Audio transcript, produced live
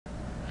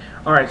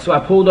Alright, so I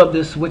pulled up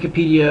this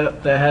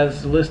Wikipedia that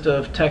has a list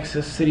of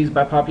Texas cities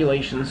by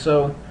population.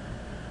 So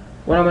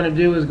what I'm going to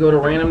do is go to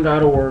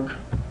random.org.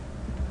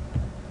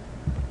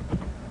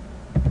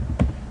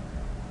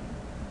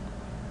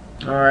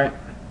 Alright,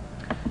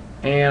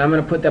 and I'm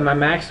going to put that my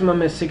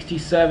maximum is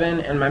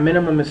 67 and my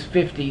minimum is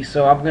 50,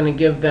 so I'm going to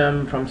give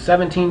them from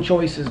 17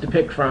 choices to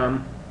pick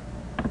from.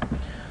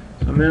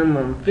 So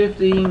minimum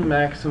 50,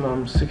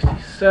 maximum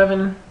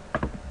 67.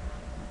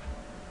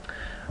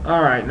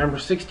 Alright, number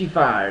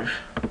 65.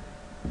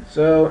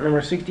 So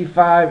number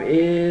 65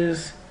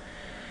 is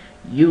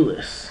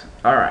Euless.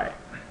 Alright.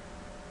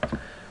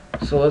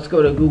 So let's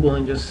go to Google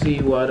and just see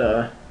what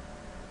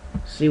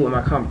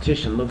my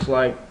competition looks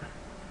like.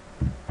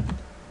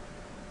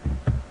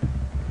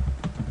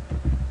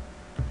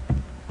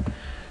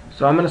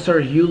 So I'm going to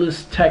search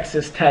Euless,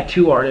 Texas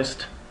tattoo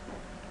artist.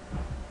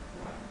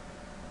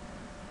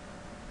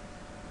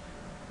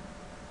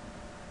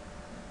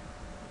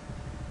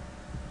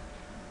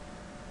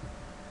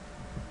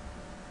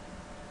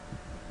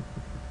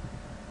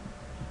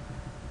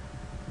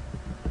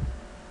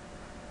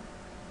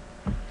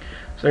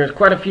 So there's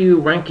quite a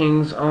few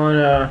rankings on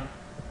there.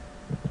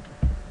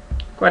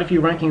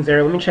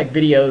 Let me check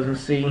videos and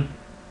see.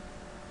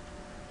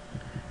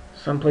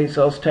 Someplace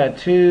else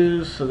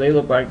tattoos, so they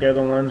look like they're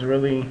the ones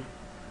really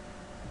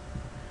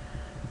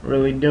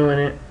doing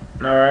it.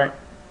 Alright,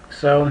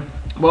 so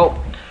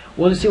well,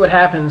 we'll just see what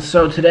happens.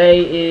 So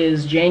today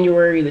is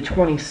January the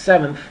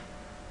 27th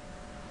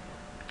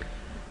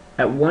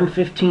at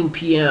 1:15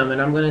 p.m.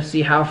 and I'm going to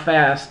see how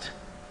fast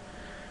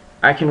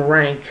I can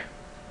rank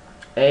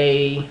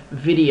a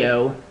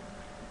video.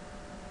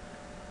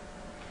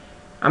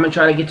 I'm going to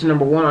try to get to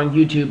number 1 on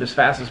YouTube as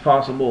fast as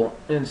possible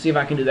and see if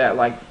I can do that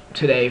like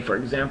today, for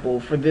example,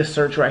 for this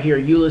search right here,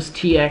 Euless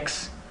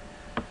TX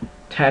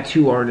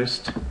tattoo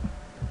artist.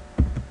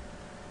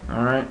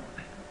 Alright.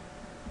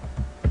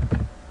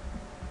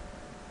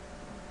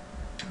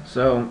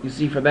 So you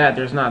see for that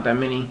there's not that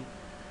many.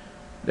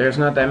 There's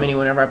not that many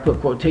whenever I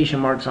put quotation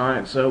marks on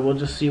it, so we'll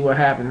just see what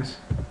happens.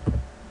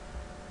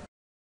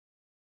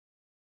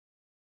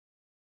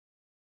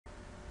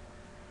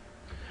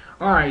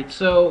 Alright,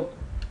 so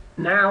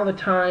now the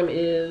time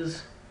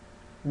is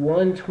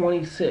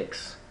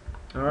 1:26.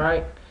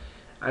 Alright,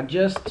 I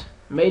just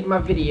made my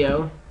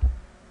video.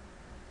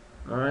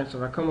 Alright, so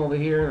if I come over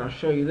here and I'll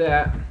show you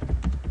that.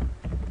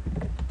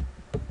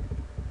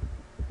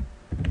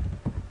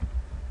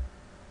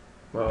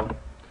 Well,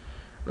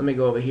 let me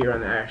go over here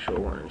on the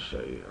actual one and show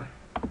you.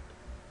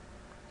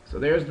 So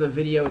there's the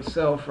video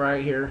itself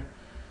right here.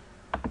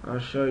 I'll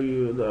show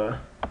you the...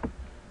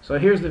 So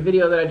here's the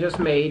video that I just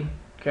made,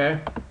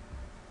 okay?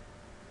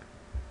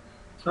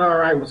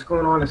 Alright, what's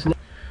going on is...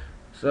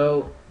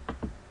 So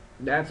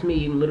that's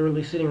me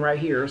literally sitting right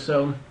here.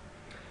 So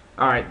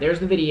alright, there's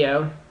the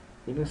video.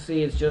 You can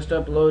see it's just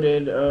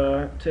uploaded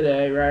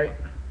today, right?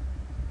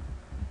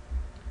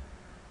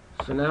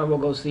 So now we'll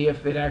go see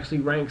if it actually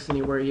ranks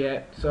anywhere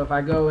yet. So if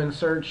I go and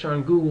search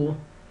on Google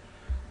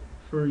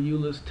for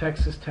Euless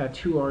Texas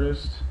tattoo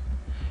artist.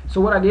 So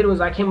what I did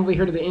was I came over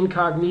here to the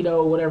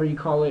incognito, whatever you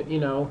call it, you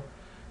know,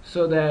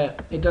 so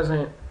that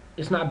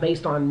it's not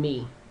based on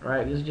me,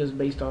 right? This is just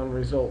based on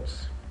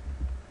results.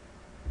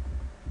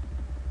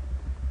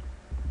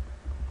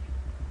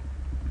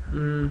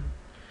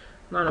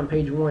 Not on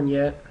page 1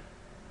 yet.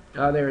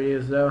 Oh, there it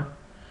is though.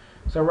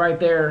 So right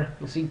there,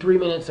 you see 3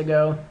 minutes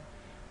ago,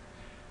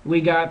 we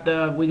got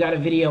a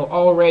video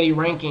already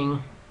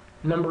ranking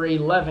number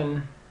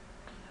 11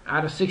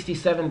 out of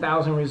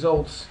 67,000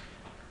 results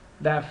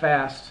that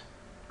fast,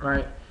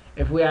 right?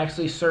 If we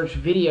actually search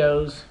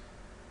videos,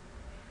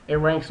 it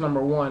ranks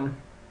number 1,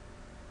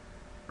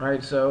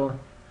 right? So,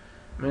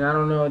 I mean, I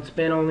don't know, it's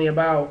been only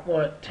about,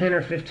 what, 10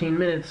 or 15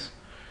 minutes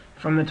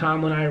from the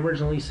time when I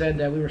originally said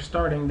that we were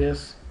starting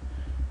this,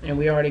 and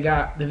we already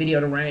got the video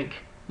to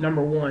rank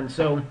number 1.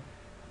 So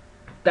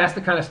that's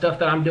the kind of stuff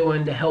that I'm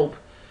doing to help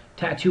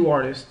tattoo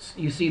artists.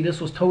 You see, this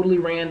was totally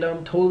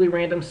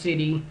random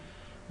city.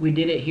 We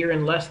did it here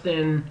in less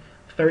than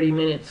 30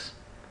 minutes,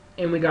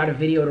 and we got a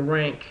video to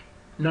rank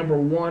number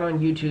 1 on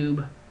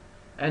YouTube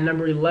and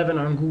number 11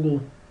 on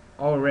Google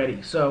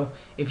already. So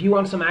if you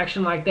want some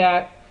action like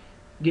that,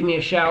 give me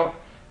a shout.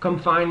 Come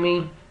find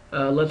me.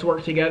 Let's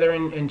work together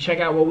and check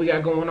out what we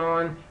got going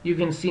on. You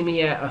can see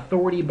me at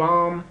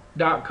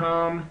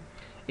authoritybomb.com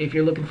if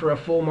you're looking for a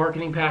full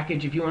marketing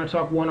package. If you want to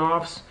talk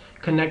one-offs,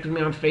 connect with me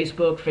on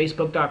Facebook,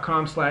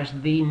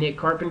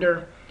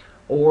 facebook.com/TheNickCarpenter,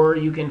 or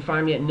you can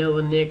find me at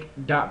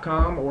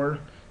nillanick.com, or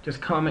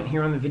just comment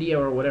here on the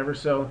video or whatever.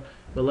 So,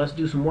 but let's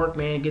do some work,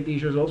 man, and get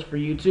these results for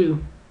you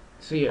too.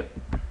 See ya.